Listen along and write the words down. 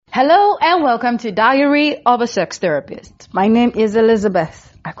Hello and welcome to Diary of a Sex Therapist. My name is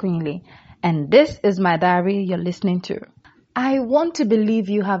Elizabeth Akwinle and this is my diary you're listening to. I want to believe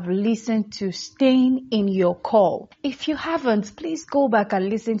you have listened to Staying in Your Call. If you haven't, please go back and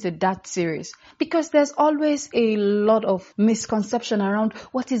listen to that series because there's always a lot of misconception around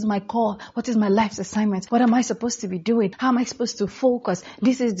what is my call, what is my life's assignment, what am I supposed to be doing, how am I supposed to focus,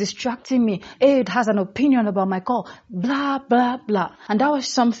 this is distracting me, it has an opinion about my call, blah, blah, blah. And that was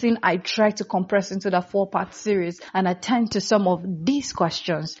something I tried to compress into the 4-part series and attend to some of these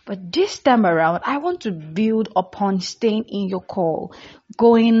questions. But this time around, I want to build upon staying in your call,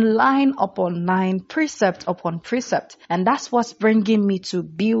 going line upon line, precept upon precept. And that's what's bringing me to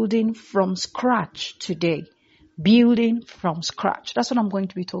building from scratch today. Building from scratch. That's what I'm going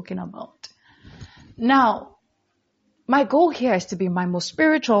to be talking about. Now, my goal here is to be my most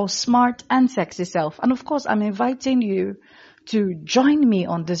spiritual, smart, and sexy self. And of course, I'm inviting you to join me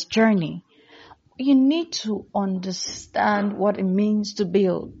on this journey. You need to understand what it means to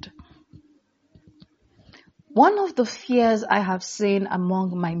build. One of the fears I have seen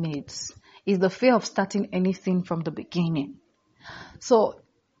among my mates is the fear of starting anything from the beginning. So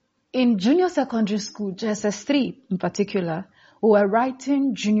in junior secondary school, JSS3 in particular, we were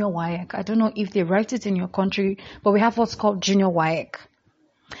writing junior WAEC. I don't know if they write it in your country, but we have what's called junior WAEC.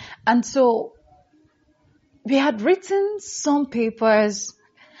 And so we had written some papers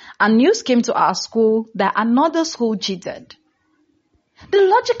and news came to our school that another school cheated. The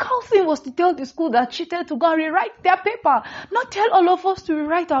logical thing was to tell the school that cheated to go and rewrite their paper, not tell all of us to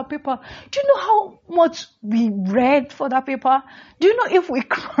rewrite our paper. Do you know how much we read for that paper? Do you know if we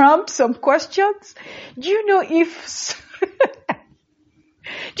crammed some questions? Do you know if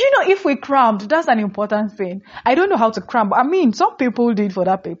we crammed? That's an important thing. I don't know how to cram, but I mean, some people did for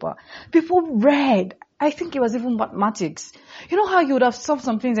that paper. People read. I think it was even mathematics. You know how you would have solved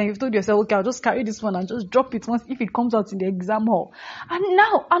some things and you've told yourself, okay, I'll just carry this one and just drop it once if it comes out in the exam hall. And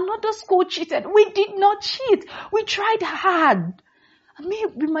now another school cheated. We did not cheat. We tried hard. I mean,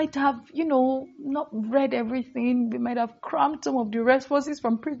 we might have, not read everything. We might have crammed some of the responses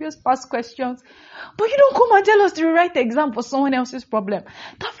from previous past questions. But you don't come and tell us to rewrite the exam for someone else's problem.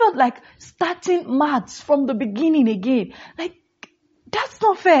 That felt like starting maths from the beginning again. Like, that's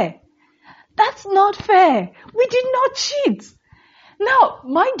not fair. That's not fair. We did not cheat. Now,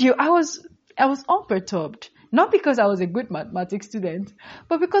 mind you, I was unperturbed. Not because I was a good mathematics student,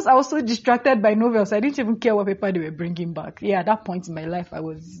 but because I was so distracted by novels. I didn't even care what paper they were bringing back. Yeah, at that point in my life, I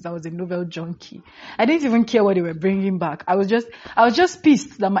was a novel junkie. I didn't even care what they were bringing back. I was just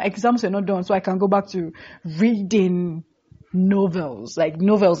pissed that my exams were not done so I can go back to reading novels. Like,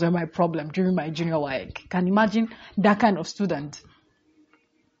 novels were my problem during my junior WAEC. Can you imagine that kind of student?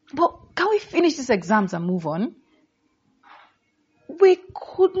 But can we finish these exams and move on? We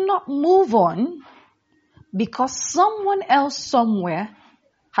could not move on because someone else somewhere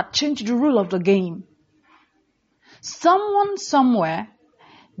had changed the rule of the game. Someone somewhere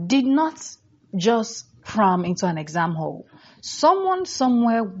did not just cram into an exam hall. Someone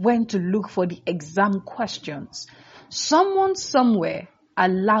somewhere went to look for the exam questions. Someone somewhere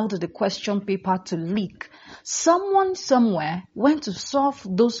allowed the question paper to leak. Someone somewhere went to solve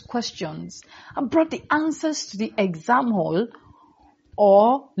those questions and brought the answers to the exam hall,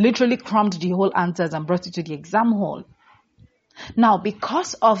 or literally crammed the whole answers and brought it to the exam hall. Now,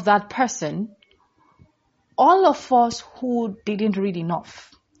 because of that person, all of us who didn't read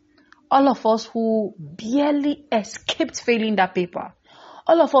enough, all of us who barely escaped failing that paper,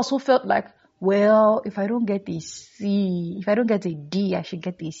 all of us who felt like, well, if I don't get a C, if I don't get a D, I should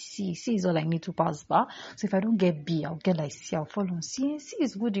get a C. C is all I need to pass bar. So if I don't get B, I'll get like C, I'll fall on C. And C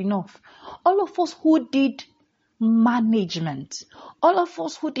is good enough. All of us who did management, all of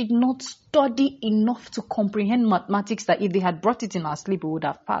us who did not study enough to comprehend mathematics that if they had brought it in our sleep, we would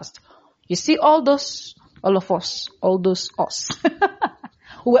have passed. You see all those, all of us, all those us.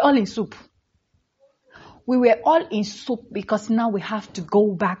 We were all in soup. We were all in soup because now we have to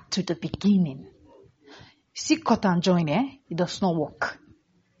go back to the beginning. See, cut and join, it does not work.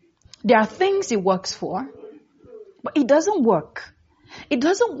 There are things it works for, but it doesn't work. It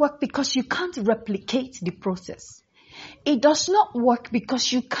doesn't work because you can't replicate the process. It does not work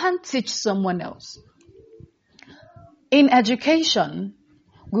because you can't teach someone else. In education,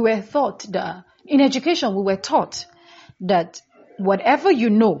 we were taught that whatever you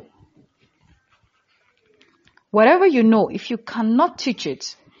know, if you cannot teach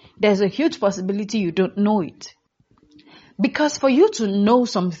it, there's a huge possibility you don't know it. Because for you to know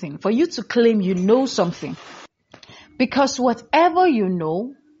something, for you to claim you know something, because whatever you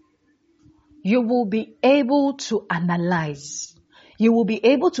know, you will be able to analyze. You will be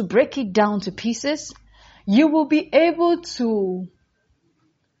able to break it down to pieces. You will be able to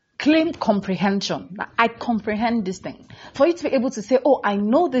claim comprehension. I comprehend this thing. For you to be able to say, oh, I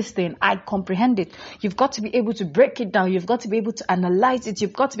know this thing, I comprehend it. You've got to be able to break it down. You've got to be able to analyze it.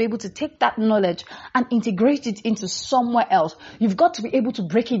 You've got to be able to take that knowledge and integrate it into somewhere else. You've got to be able to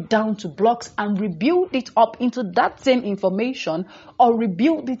break it down to blocks and rebuild it up into that same information, or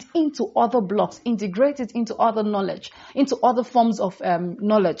rebuild it into other blocks, integrate it into other knowledge, into other forms of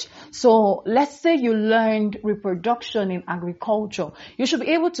knowledge. So let's say you learned reproduction in agriculture. You should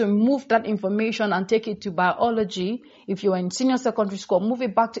be able to move that information and take it to biology. If you're in senior secondary school, move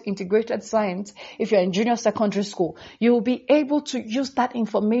it back to integrated science. If you're in junior secondary school, you will be able to use that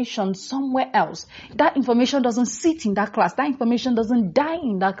information somewhere else. That information doesn't sit in that class. That information doesn't die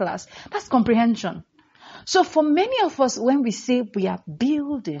in that class. That's comprehension. So for many of us, when we say we are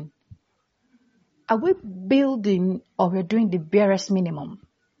building, are we building or we're doing the barest minimum?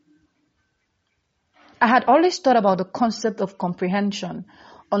 I had always thought about the concept of comprehension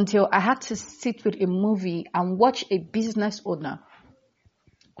until I had to sit with a movie and watch a business owner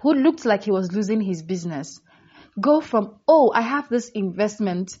who looked like he was losing his business go from, oh, I have this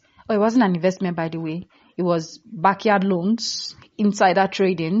investment. Oh, it wasn't an investment, by the way. It was backyard loans, insider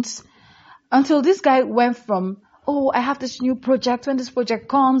tradings. Until this guy went from, oh, I have this new project. When this project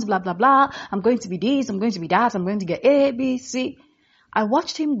comes, blah, blah, blah. I'm going to be this, I'm going to be that. I'm going to get A, B, C. I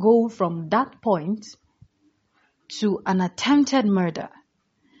watched him go from that point to an attempted murder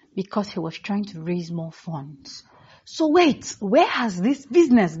because he was trying to raise more funds. So wait, where has this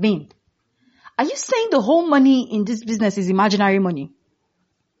business been? Are you saying the whole money in this business is imaginary money?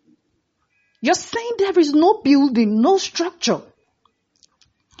 You're saying there is no building, no structure.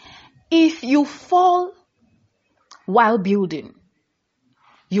 If you fall while building,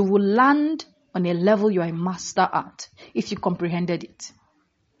 you will land on a level you are a master at if you comprehended it.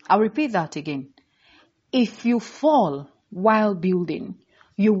 I'll repeat that again. If you fall while building,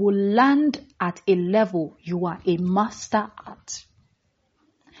 you will land at a level you are a master at.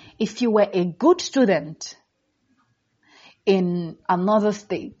 If you were a good student in another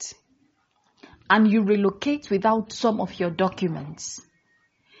state and you relocate without some of your documents,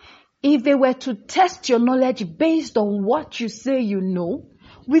 if they were to test your knowledge based on what you say you know,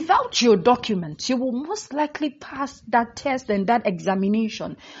 without your documents, you will most likely pass that test and that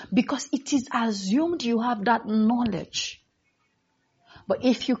examination because it is assumed you have that knowledge. But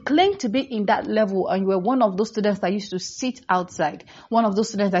if you claim to be in that level and you were one of those students that used to sit outside, one of those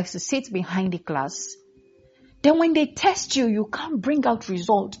students that used to sit behind the class, then when they test you, you can't bring out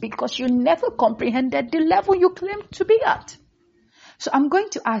results because you never comprehended the level you claim to be at. So I'm going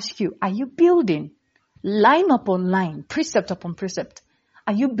to ask you, are you building? Line upon line, precept upon precept.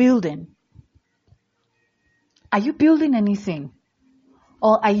 Are you building? Are you building anything?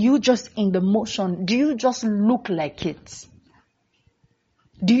 Or are you just in the motion? Do you just look like it?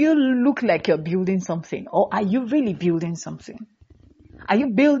 Do you look like you're building something? Or are you really building something? Are you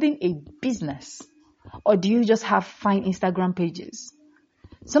building a business? Or do you just have fine Instagram pages?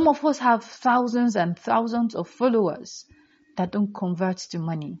 Some of us have thousands and thousands of followers that don't convert to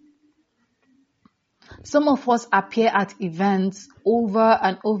money. Some of us appear at events over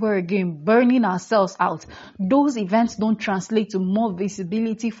and over again, burning ourselves out. Those events don't translate to more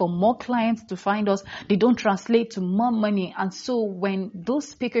visibility for more clients to find us. They don't translate to more money. And so when those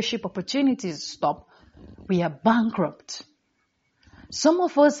speakership opportunities stop, we are bankrupt. Some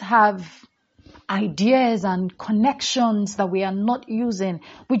of us have ideas and connections that we are not using.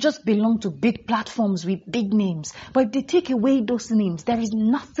 We just belong to big platforms with big names. But if they take away those names, there is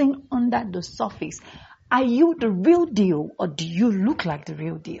nothing under the surface. Are you the real deal or do you look like the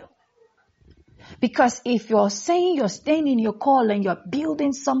real deal? Because if you're saying you're staying in your call and you're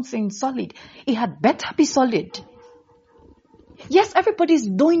building something solid, it had better be solid. Yes, everybody's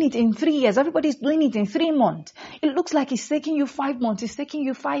doing it in 3 years. Everybody's doing it in 3 months. It looks like it's taking you 5 months. It's taking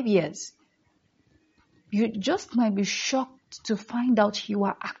you 5 years. You just might be shocked to find out you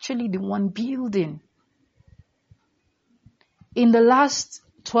are actually the one building. In the last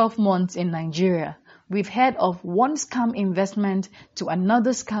 12 months in Nigeria, we've heard of one scam investment to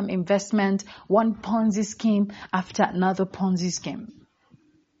another scam investment, one Ponzi scheme after another Ponzi scheme.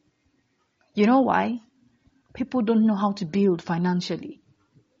 You know why? People don't know how to build financially.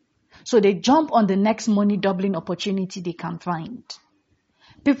 So they jump on the next money doubling opportunity they can find.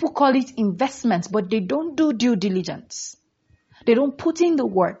 People call it investments, but they don't do due diligence. They don't put in the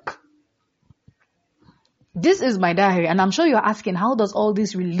work. This is my diary, and I'm sure you're asking, how does all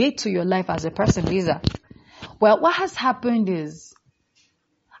this relate to your life as a person, Lisa? Well, what has happened is,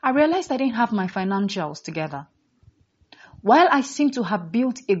 I realized I didn't have my financials together. While I seem to have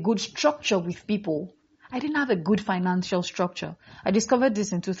built a good structure with people, I didn't have a good financial structure. I discovered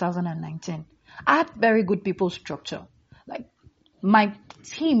this in 2019. I had very good people structure. Like my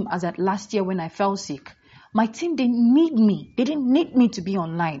team, as at last year when I fell sick, my team didn't need me. They didn't need me to be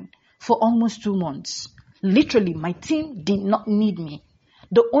online for almost 2 months. Literally, my team did not need me.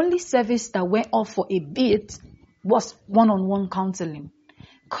 The only service that went off for a bit was one-on-one counseling.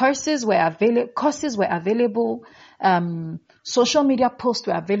 Courses were available. Social media posts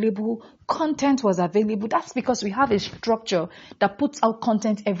were available. Content was available. That's because we have a structure that puts out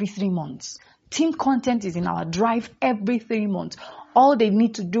content every 3 months. Team content is in our drive every 3 months. All they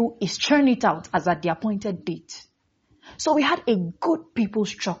need to do is churn it out as at the appointed date. So we had a good people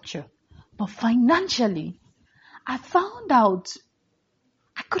structure. But financially, I found out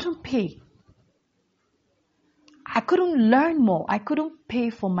I couldn't pay. I couldn't learn more. I couldn't pay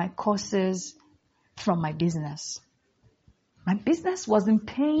for my courses from my business. My business wasn't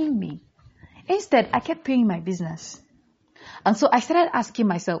paying me. Instead, I kept paying my business. And so I started asking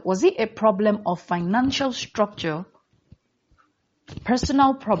myself, was it a problem of financial structure,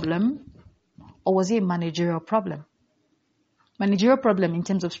 personal problem, or was it a managerial problem? Managerial problem in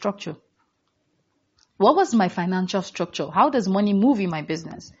terms of structure. What was my financial structure? How does money move in my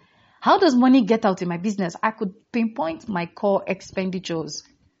business? How does money get out in my business? I could pinpoint my core expenditures.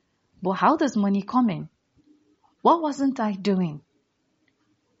 But how does money come in? What wasn't I doing?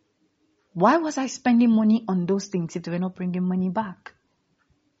 Why was I spending money on those things if they were not bringing money back?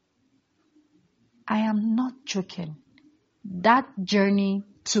 I am not joking. That journey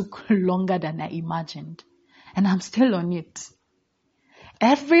took longer than I imagined. And I'm still on it.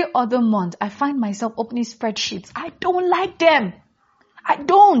 Every other month, I find myself opening spreadsheets. I don't like them. I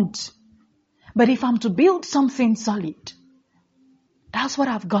don't. But if I'm to build something solid, that's what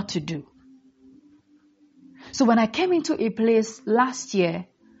I've got to do. So when I came into a place last year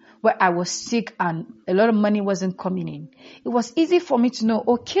where I was sick and a lot of money wasn't coming in, it was easy for me to know,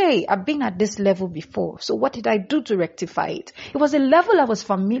 okay, I've been at this level before. So what did I do to rectify it? It was a level I was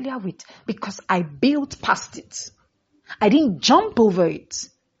familiar with because I built past it. I didn't jump over it.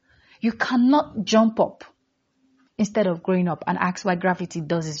 You cannot jump up instead of growing up and ask why gravity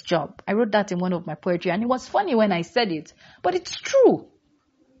does its job. I wrote that in one of my poetry and it was funny when I said it, but it's true.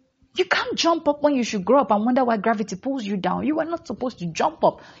 You can't jump up when you should grow up and wonder why gravity pulls you down. You were not supposed to jump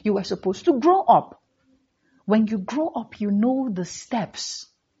up. You were supposed to grow up. When you grow up, you know the steps.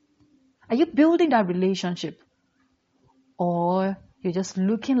 Are you building that relationship? Or you're just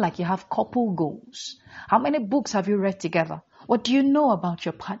looking like you have couple goals? How many books have you read together? What do you know about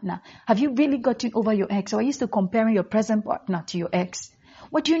your partner? Have you really gotten over your ex? Or are you still comparing your present partner to your ex?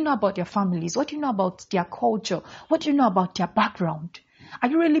 What do you know about their families? What do you know about their culture? What do you know about their background? Are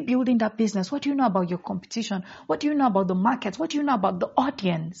you really building that business? What do you know about your competition? What do you know about the market? What do you know about the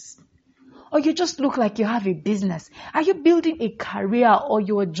audience? Or you just look like you have a business? Are you building a career or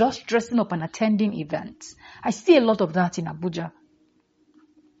you are just dressing up and attending events? I see a lot of that in Abuja.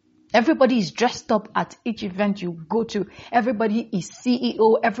 Everybody is dressed up at each event you go to. Everybody is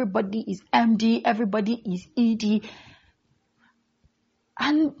CEO. Everybody is MD. Everybody is ED.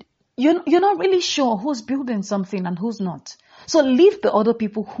 And you're not really sure who's building something and who's not. So leave the other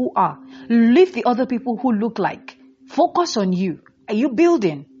people who are. Leave the other people who look like. Focus on you. Are you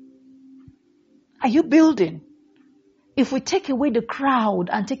building? Are you building? If we take away the crowd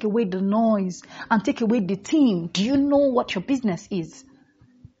and take away the noise and take away the team, do you know what your business is?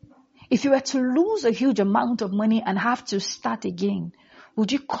 If you were to lose a huge amount of money and have to start again,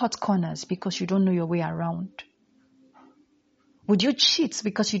 would you cut corners because you don't know your way around? Would you cheat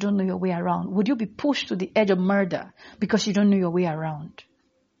because you don't know your way around? Would you be pushed to the edge of murder because you don't know your way around?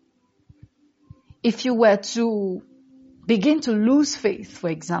 If you were to begin to lose faith, for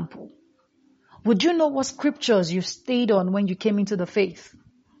example, would you know what scriptures you stayed on when you came into the faith?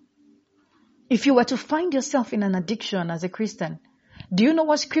 If you were to find yourself in an addiction as a Christian, do you know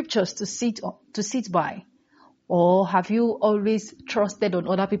what scriptures to sit by? Or have you always trusted on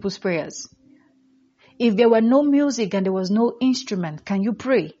other people's prayers? If there were no music and there was no instrument, can you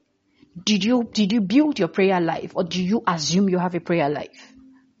pray? Did you build your prayer life, or do you assume you have a prayer life?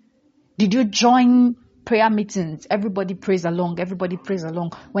 Did you join prayer meetings? Everybody prays along. Everybody prays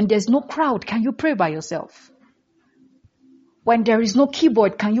along. When there's no crowd, can you pray by yourself? When there is no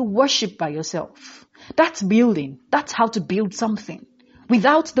keyboard, can you worship by yourself? That's building. That's how to build something.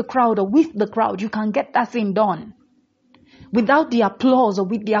 Without the crowd or with the crowd, you can get that thing done. Without the applause or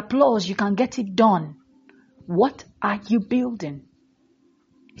with the applause, you can get it done. What are you building?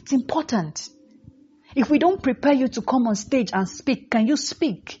 It's important. If we don't prepare you to come on stage and speak, can you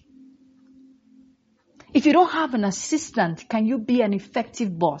speak? If you don't have an assistant, can you be an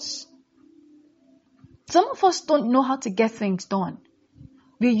effective boss? Some of us don't know how to get things done.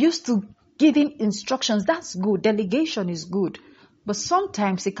 We're used to giving instructions. That's good. Delegation is good. But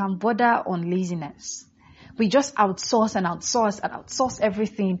sometimes it can border on laziness. We just outsource and outsource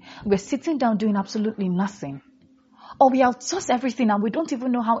everything. We're sitting down doing absolutely nothing. Or we outsource everything and we don't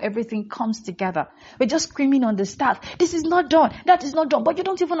even know how everything comes together. We're just screaming on the staff, this is not done, that is not done. But you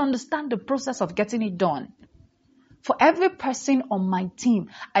don't even understand the process of getting it done. For every person on my team,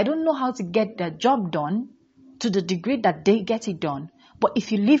 I don't know how to get their job done to the degree that they get it done. But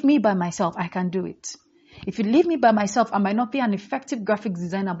if you leave me by myself, I can do it. If you leave me by myself, I might not be an effective graphics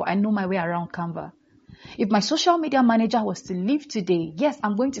designer, but I know my way around Canva. If my social media manager was to leave today, yes,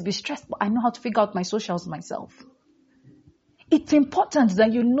 I'm going to be stressed, but I know how to figure out my socials myself. It's important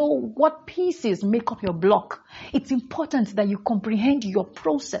that you know what pieces make up your block. It's important that you comprehend your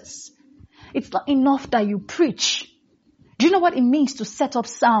process. It's not enough that you preach. Do you know what it means to set up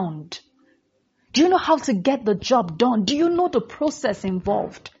sound? Do you know how to get the job done? Do you know the process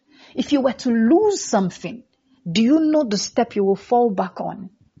involved? If you were to lose something, do you know the step you will fall back on?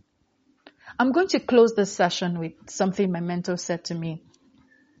 I'm going to close this session with something my mentor said to me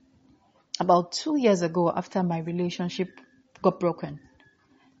about 2 years ago after my relationship got broken.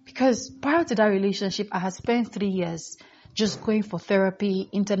 Because prior to that relationship, I had spent 3 years just going for therapy,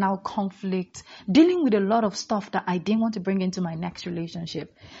 internal conflict, dealing with a lot of stuff that I didn't want to bring into my next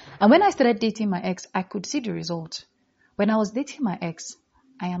relationship. And when I started dating my ex, I could see the result. When I was dating my ex,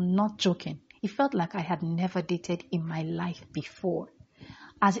 I am not joking. It felt like I had never dated in my life before.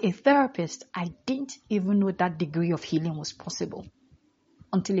 As a therapist, I didn't even know that degree of healing was possible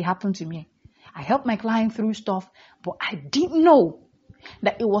until it happened to me. I helped my client through stuff, but I didn't know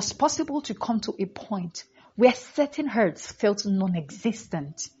that it was possible to come to a point where certain hurts felt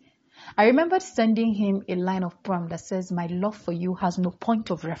non-existent. I remember sending him a line of poem that says, my love for you has no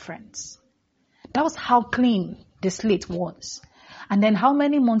point of reference. That was how clean the slate was. And then how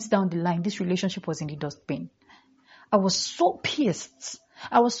many months down the line, this relationship was in the dustbin. I was so pissed.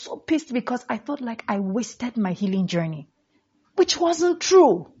 I was so pissed because I felt like I wasted my healing journey, which wasn't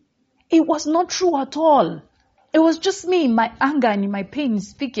true. It was not true at all. It was just me in my anger and in my pain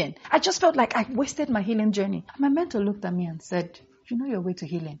speaking. I just felt like I wasted my healing journey. And my mentor looked at me and said, you know your way to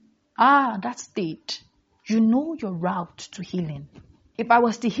healing. That's it. You know your route to healing. If I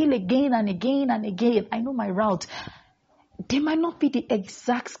was to heal again and again and again, I know my route. They might not be the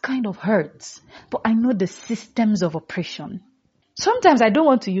exact kind of hurts, but I know the systems of operation. Sometimes I don't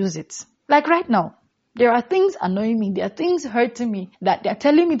want to use it. Like right now. There are things annoying me. There are things hurting me that they're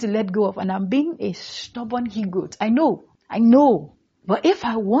telling me to let go of. And I'm being a stubborn he-goat. I know. But if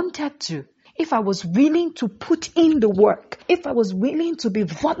I wanted to, if I was willing to put in the work, if I was willing to be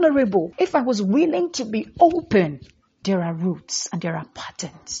vulnerable, if I was willing to be open, there are roots and there are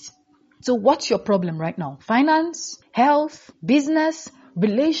patterns. So what's your problem right now? Finance, health, business,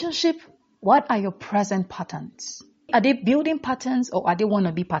 relationship? What are your present patterns? Are they building patterns or are they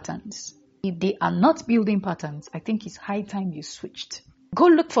wannabe patterns? If they are not building patterns, I think it's high time you switched. Go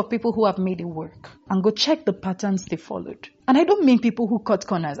look for people who have made it work and go check the patterns they followed. And I don't mean people who cut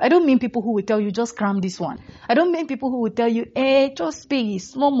corners. I don't mean people who will tell you just cram this one. I don't mean people who will tell you, just pay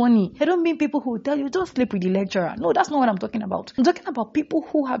small money. I don't mean people who will tell you just sleep with the lecturer. No, that's not what I'm talking about. I'm talking about people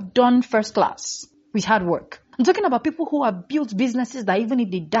who have done first class with hard work. I'm talking about people who have built businesses that even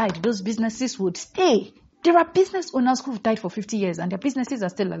if they died, those businesses would stay. There are business owners who've died for 50 years and their businesses are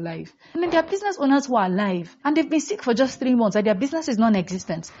still alive. And then there are business owners who are alive and they've been sick for just 3 months and their business is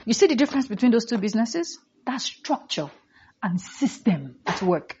non-existent. You see the difference between those two businesses? That's structure and system at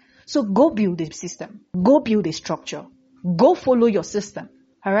work. So go build a system. Go build a structure. Go follow your system.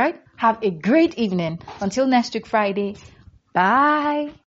 All right? Have a great evening. Until next week, Friday. Bye.